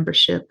coaching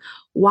membership.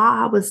 While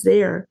I was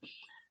there,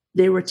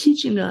 they were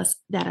teaching us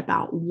that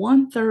about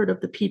 1/3 of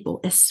the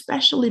people,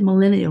 especially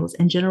millennials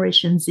and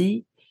Generation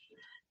Z,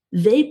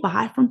 they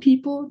buy from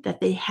people that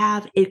they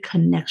have a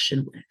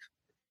connection with.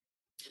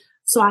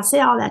 So I say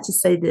all that to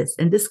say this,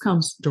 and this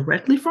comes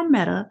directly from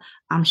Meta.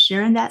 I'm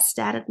sharing that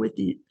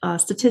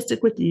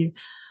statistic with you.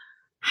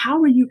 How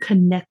are you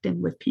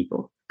connecting with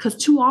people? Because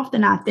too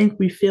often I think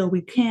we feel we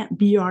can't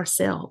be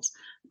ourselves,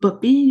 but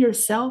being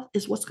yourself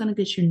is what's going to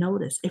get you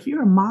noticed. If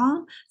you're a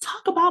mom,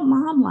 talk about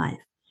mom life.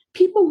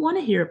 People want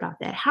to hear about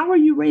that. How are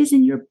you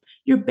raising your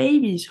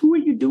babies? Who are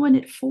you doing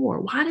it for?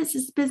 Why is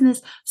this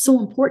business so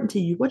important to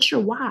you? What's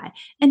your why?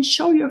 And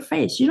show your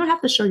face. You don't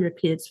have to show your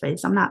kid's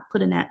face. I'm not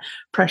putting that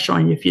pressure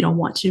on you if you don't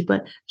want to,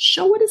 but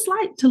show what it's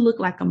like to look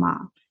like a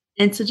mom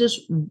and to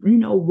just,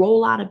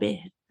 roll out of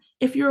bed.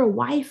 If you're a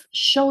wife,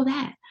 show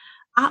that.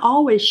 I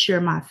always share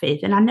my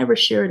faith, and I never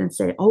share it and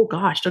say, "Oh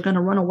gosh, they're going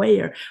to run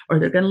away or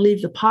they're going to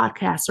leave the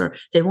podcast or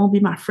they won't be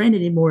my friend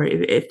anymore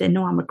if they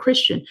know I'm a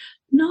Christian."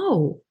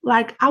 No,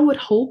 like I would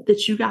hope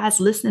that you guys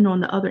listening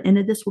on the other end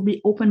of this will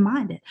be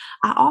open-minded.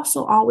 I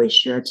also always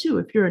share too.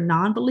 If you're a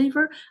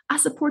non-believer, I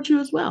support you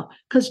as well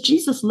because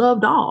Jesus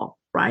loved all,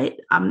 right?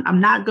 I'm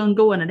not going to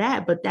go into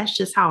that, but that's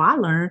just how I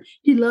learned.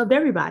 He loved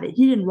everybody.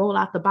 He didn't roll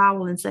out the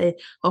Bible and say,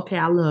 "Okay,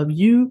 I love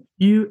you,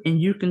 and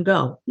you can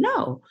go."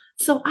 No.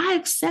 So I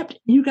accept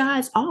you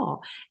guys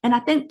all. And I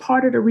think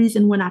part of the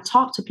reason when I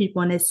talk to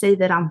people and they say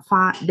that I'm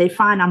fine, they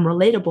find I'm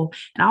relatable,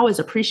 and I always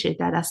appreciate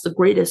that. That's the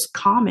greatest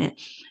comment.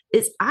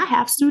 Is I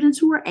have students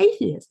who are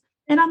atheists.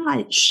 And I'm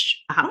like, "Shh,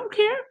 I don't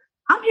care.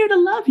 I'm here to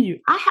love you."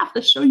 I have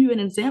to show you an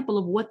example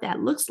of what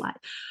that looks like.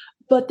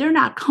 But they're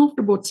not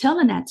comfortable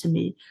telling that to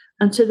me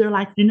until they're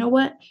like, "You know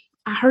what?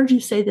 I heard you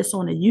say this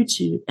on a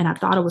YouTube and I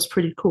thought it was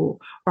pretty cool.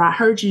 Or I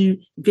heard you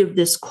give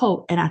this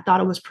quote and I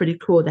thought it was pretty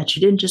cool that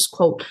you didn't just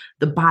quote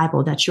the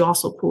Bible, that you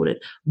also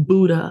quoted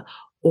Buddha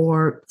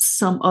or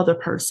some other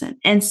person.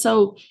 And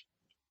so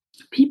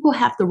people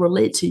have to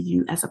relate to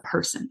you as a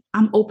person.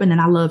 I'm open and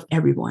I love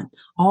everyone,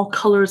 all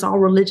colors, all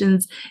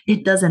religions.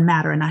 It doesn't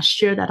matter. And I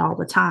share that all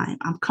the time.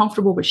 I'm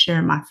comfortable with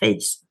sharing my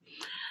face.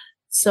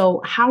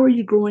 So, how are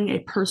you growing a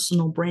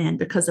personal brand?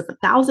 Because if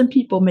 1,000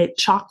 people make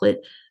chocolate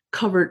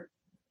covered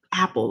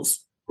apples,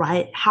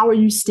 right? How are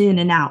you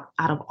standing out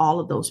of all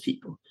of those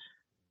people?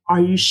 Are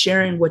you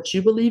sharing what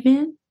you believe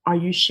in? Are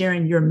you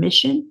sharing your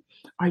mission?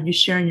 Are you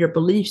sharing your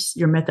beliefs,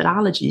 your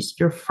methodologies,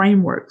 your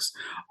frameworks?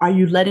 Are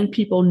you letting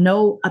people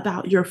know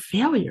about your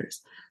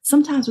failures?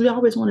 Sometimes we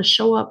always want to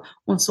show up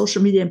on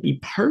social media and be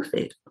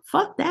perfect.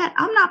 Fuck that.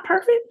 I'm not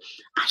perfect.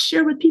 I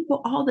share with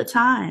people all the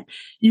time.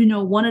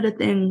 One of the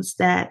things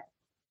that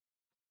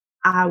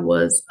I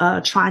was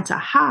trying to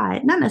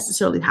hide, not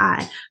necessarily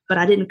hide, but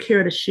I didn't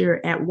care to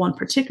share at one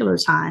particular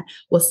time.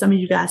 Was some of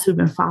you guys who've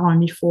been following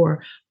me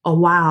for a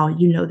while,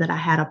 you know that I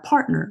had a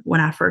partner when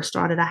I first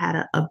started. I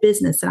had a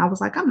business, and I was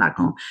like, I'm not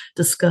going to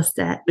discuss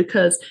that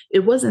because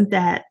it wasn't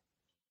that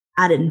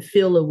I didn't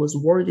feel it was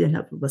worthy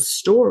enough of a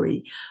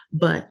story,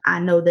 but I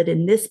know that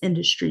in this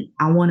industry,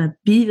 I want to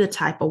be the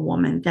type of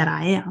woman that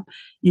I am,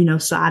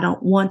 so I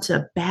don't want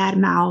to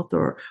badmouth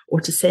or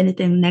to say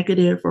anything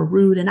negative or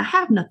rude. And I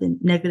have nothing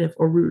negative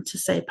or rude to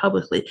say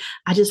publicly.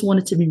 I just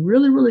wanted to be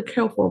really, really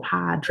careful of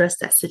how I address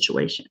that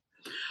situation.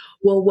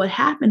 Well, what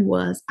happened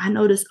was I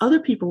noticed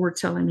other people were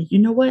telling me, you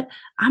know what?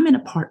 I'm in a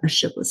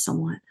partnership with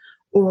someone,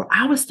 or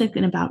I was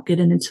thinking about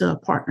getting into a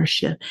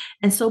partnership.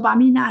 And so by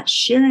me not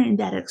sharing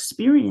that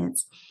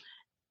experience,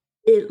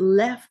 it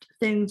left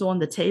things on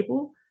the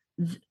table,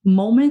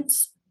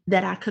 moments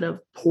that I could have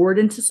poured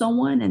into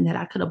someone and that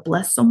I could have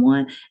blessed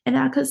someone. And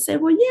I could say,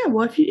 well, yeah,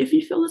 well, if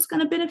you feel it's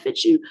going to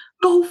benefit you,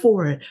 go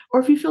for it. Or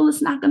if you feel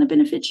it's not going to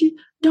benefit you,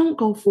 don't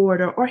go for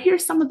it. Or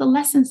here's some of the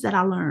lessons that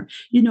I learned.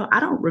 I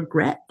don't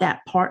regret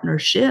that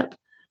partnership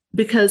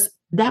because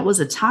that was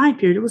a time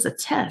period, it was a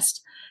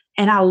test.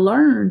 And I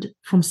learned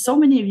from so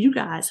many of you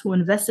guys who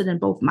invested in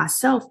both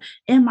myself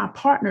and my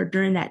partner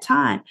during that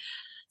time.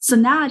 So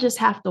now I just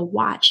have to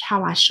watch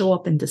how I show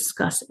up and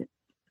discuss it.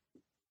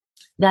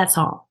 That's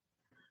all.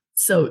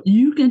 So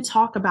you can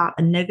talk about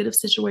a negative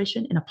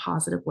situation in a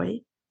positive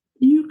way.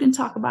 You can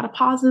talk about a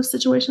positive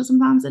situation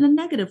sometimes in a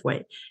negative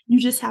way. You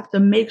just have to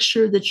make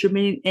sure that you're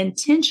being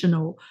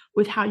intentional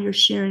with how you're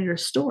sharing your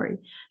story.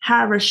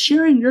 However,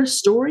 sharing your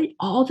story,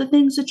 all the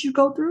things that you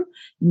go through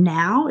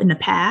now, in the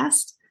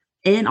past,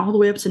 and all the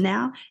way up to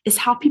now, is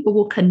how people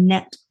will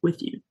connect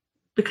with you.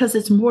 Because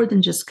it's more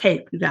than just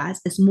cake, you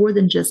guys. It's more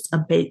than just a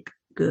baked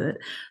good.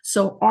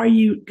 So are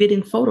you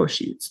getting photo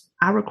shoots?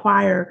 I don't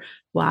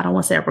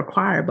want to say I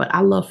require, but I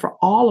love for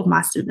all of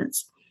my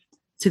students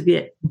to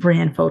get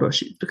brand photo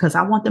shoots because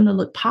I want them to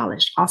look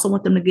polished. I also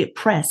want them to get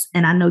press.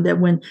 And I know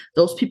that when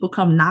those people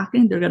come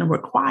knocking, they're going to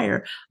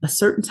require a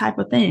certain type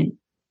of thing.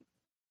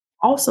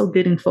 Also,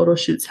 getting photo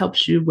shoots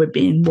helps you with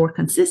being more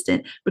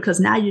consistent because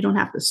now you don't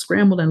have to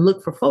scramble and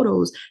look for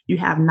photos. You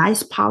have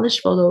nice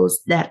polished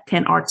photos that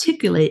can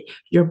articulate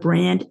your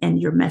brand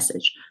and your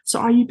message. So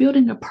are you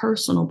building a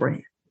personal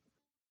brand?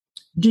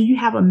 Do you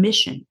have a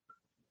mission?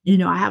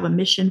 I have a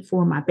mission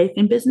for my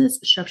baking business,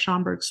 Chef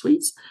Schomburg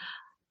Sweets.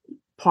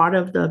 Part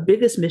of the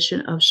biggest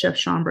mission of Chef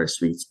Schomburg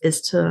Sweets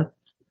is to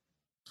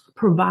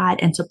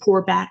provide and to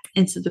pour back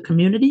into the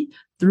community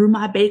through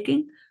my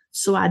baking.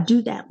 So I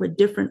do that with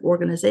different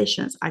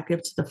organizations. I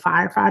give to the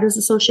Firefighters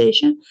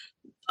Association.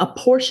 A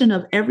portion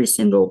of every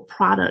single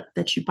product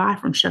that you buy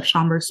from Chef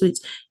Schomburg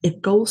Sweets,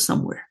 it goes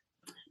somewhere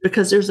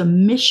because there's a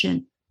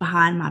mission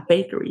behind my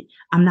bakery.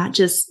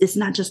 It's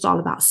not just all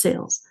about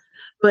sales.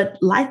 But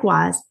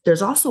likewise,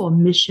 there's also a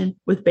mission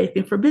with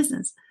Baking for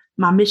Business.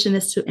 My mission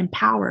is to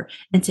empower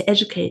and to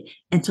educate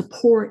and to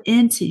pour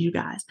into you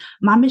guys.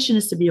 My mission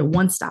is to be a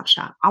one-stop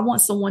shop. I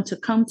want someone to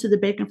come to the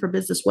Baking for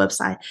Business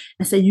website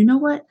and say, you know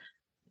what?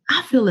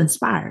 I feel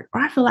inspired, or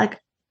I feel like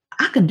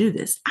I can do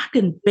this. I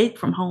can bake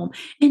from home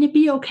and it'd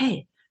be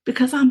okay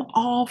because I'm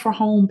all for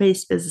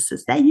home-based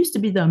businesses. That used to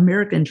be the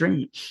American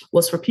dream,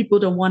 was for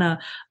people to want to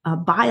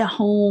buy a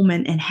home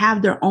and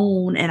have their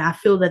own. And I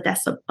feel that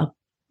that's a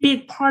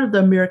big part of the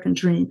American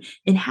dream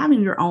in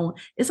having your own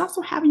is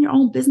also having your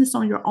own business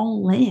on your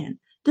own land.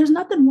 There's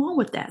nothing wrong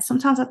with that.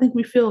 Sometimes I think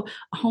we feel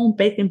a home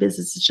baking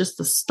business is just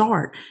the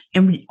start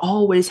and we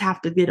always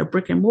have to get a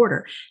brick and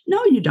mortar.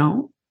 No, you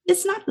don't.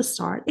 It's not the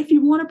start. If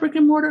you want a brick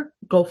and mortar,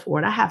 go for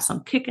it. I have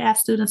some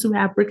kick-ass students who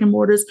have brick and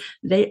mortars.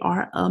 They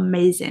are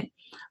amazing.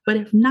 But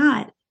if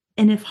not,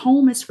 and if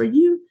home is for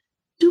you,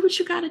 do what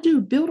you got to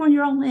do. Build on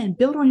your own land,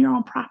 build on your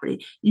own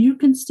property. You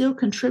can still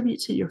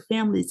contribute to your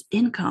family's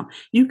income.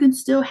 You can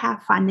still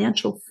have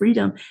financial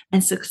freedom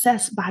and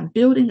success by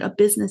building a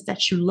business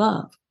that you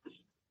love.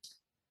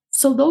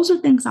 So those are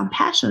things I'm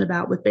passionate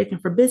about with Baking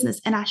for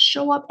Business. And I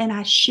show up and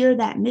I share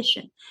that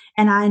mission.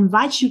 And I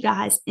invite you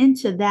guys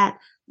into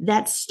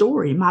that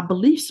story, my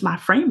beliefs, my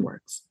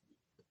frameworks.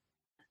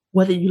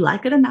 whether you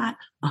like it or not,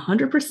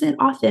 100%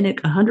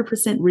 authentic,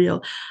 100%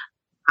 real.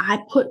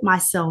 I put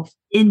myself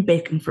in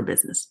Baking for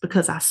Business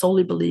because I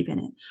solely believe in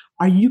it.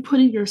 Are you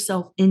putting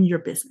yourself in your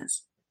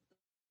business?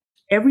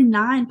 Every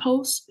 9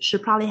 posts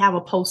should probably have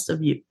a post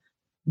of you.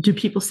 Do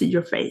people see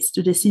your face?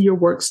 Do they see your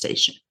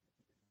workstation?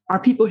 Are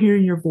people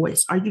hearing your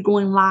voice? Are you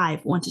going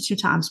live 1 to 2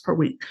 times per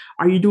week?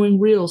 Are you doing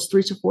reels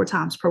 3 to 4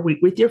 times per week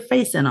with your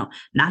face in them?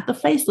 Not the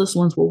faceless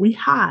ones where we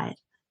hide.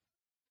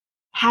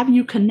 Have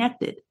you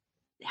connected?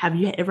 Have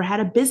you ever had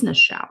a business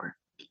shower?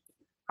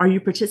 Are you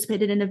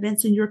participating in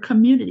events in your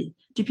community?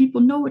 Do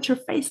people know what your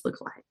face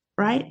looks like,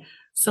 right?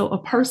 So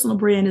a personal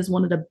brand is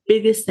one of the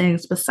biggest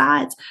things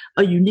besides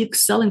a unique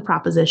selling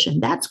proposition.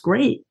 That's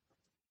great.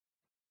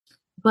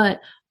 But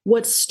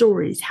what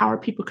stories? How are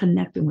people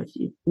connecting with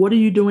you? What are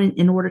you doing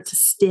in order to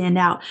stand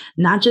out,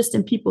 not just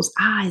in people's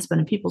eyes, but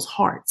in people's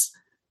hearts?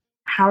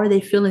 How are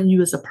they feeling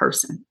you as a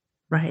person,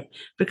 right?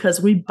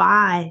 Because we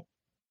buy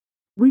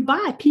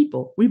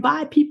people. We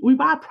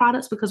buy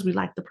products because we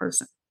like the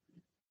person.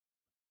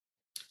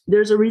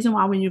 There's a reason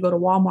why when you go to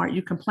Walmart,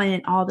 you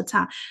complain all the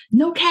time.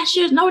 No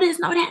cashiers, no this,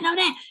 no that, no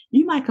that.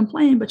 You might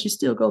complain, but you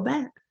still go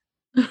back,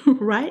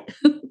 right?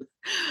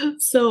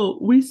 So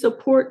we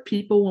support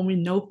people when we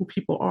know who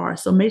people are.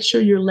 So make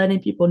sure you're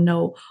letting people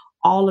know,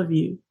 all of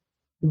you,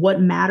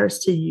 what matters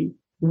to you,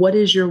 what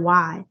is your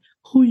why,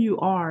 who you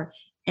are,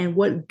 and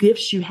what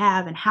gifts you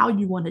have and how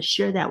you want to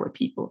share that with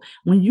people.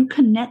 When you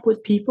connect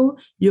with people,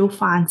 you'll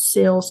find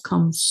sales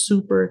come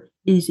super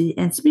easy.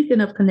 And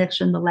speaking of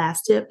connection, the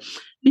last tip,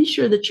 be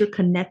sure that you're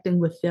connecting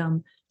with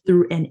them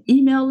through an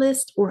email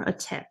list or a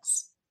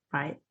text,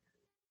 right?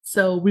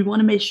 So we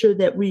want to make sure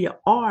that we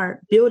are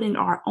building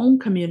our own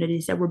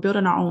communities, that we're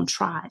building our own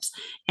tribes.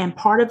 And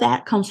part of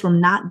that comes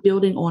from not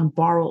building on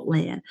borrowed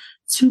land.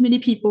 Too many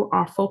people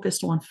are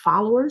focused on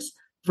followers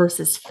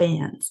versus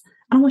fans.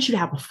 I don't want you to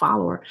have a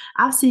follower.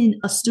 I've seen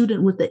a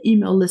student with an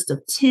email list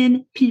of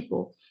 10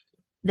 people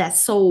that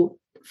sold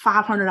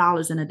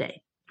 $500 in a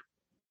day.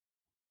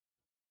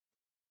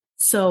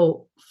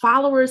 So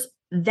followers,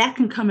 that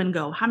can come and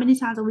go. How many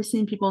times have we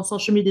seen people on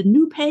social media,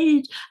 new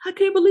page? I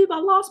can't believe I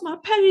lost my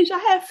page. I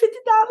had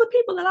 50,000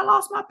 people and I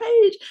lost my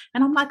page.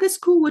 And I'm like, it's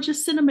cool. We'll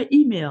just send them an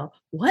email.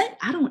 What?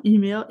 I don't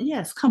email.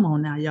 Yes, come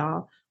on now,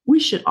 y'all. We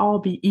should all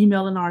be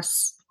emailing our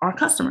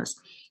customers.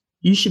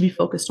 You should be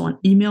focused on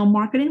email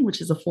marketing,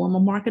 which is a form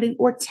of marketing,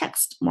 or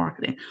text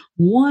marketing,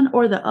 one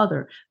or the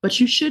other. But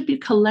you should be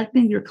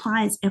collecting your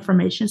clients'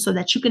 information so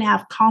that you can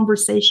have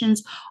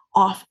conversations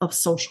off of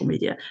social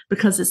media,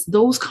 because it's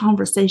those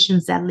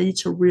conversations that lead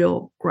to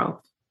real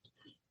growth.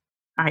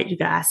 All right, you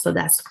guys. So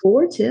that's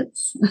 4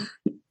 tips.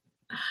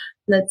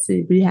 Let's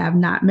see. We have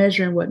not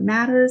measuring what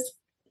matters,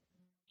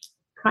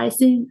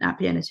 pricing, not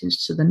paying attention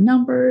to the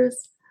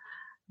numbers,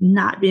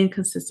 not being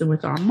consistent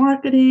with our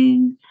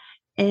marketing,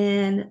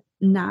 and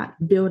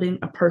not building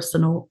a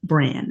personal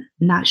brand,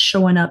 not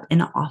showing up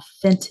in an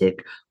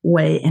authentic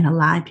way and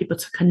allowing people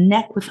to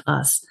connect with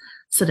us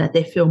so that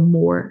they feel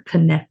more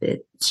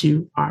connected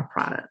to our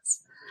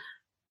products.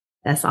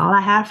 That's all I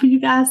have for you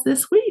guys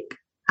this week.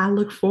 I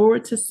look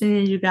forward to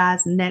seeing you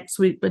guys next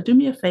week. But do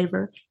me a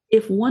favor,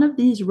 if one of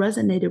these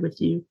resonated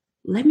with you,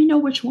 let me know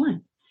which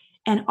one.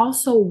 And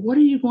also, what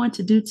are you going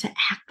to do to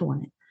act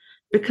on it?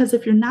 Because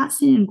if you're not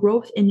seeing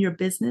growth in your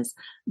business,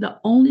 the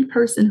only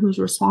person who's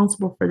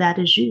responsible for that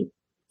is you.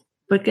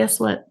 But guess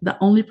what? The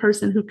only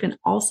person who can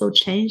also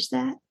change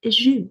that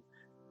is you.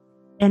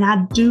 And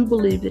I do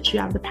believe that you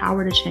have the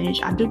power to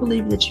change. I do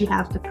believe that you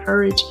have the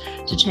courage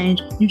to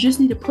change. You just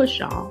need to push,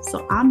 y'all.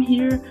 So I'm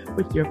here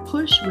with your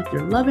push, with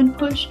your loving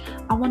push.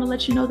 I want to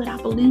let you know that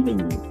I believe in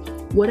you.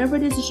 Whatever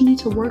it is that you need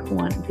to work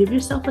on, give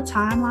yourself a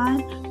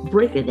timeline,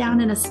 break it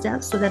down in a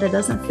step so that it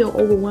doesn't feel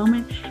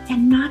overwhelming,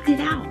 and knock it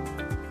out.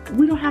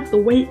 We don't have to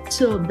wait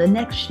till the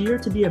next year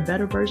to be a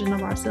better version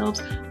of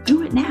ourselves.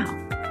 Do it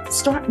now.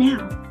 Start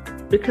now.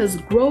 Because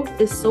growth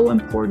is so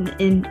important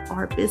in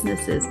our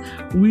businesses.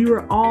 We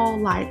were all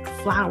like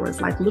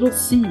flowers, like little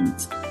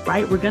seeds,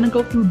 right? We're going to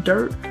go through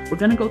dirt. We're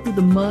going to go through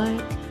the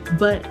mud.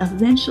 But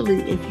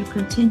eventually, if you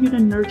continue to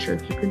nurture,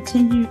 if you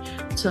continue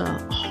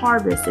to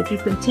harvest, if you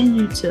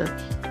continue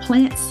to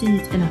plant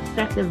seeds in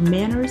effective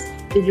manners,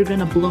 then you're going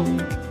to bloom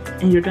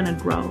and you're going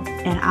to grow.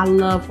 And I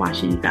love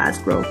watching you guys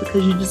grow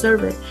because you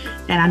deserve it.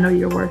 And I know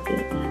you're worth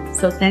it.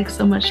 So thanks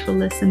so much for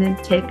listening.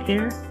 Take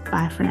care.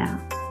 Bye for now.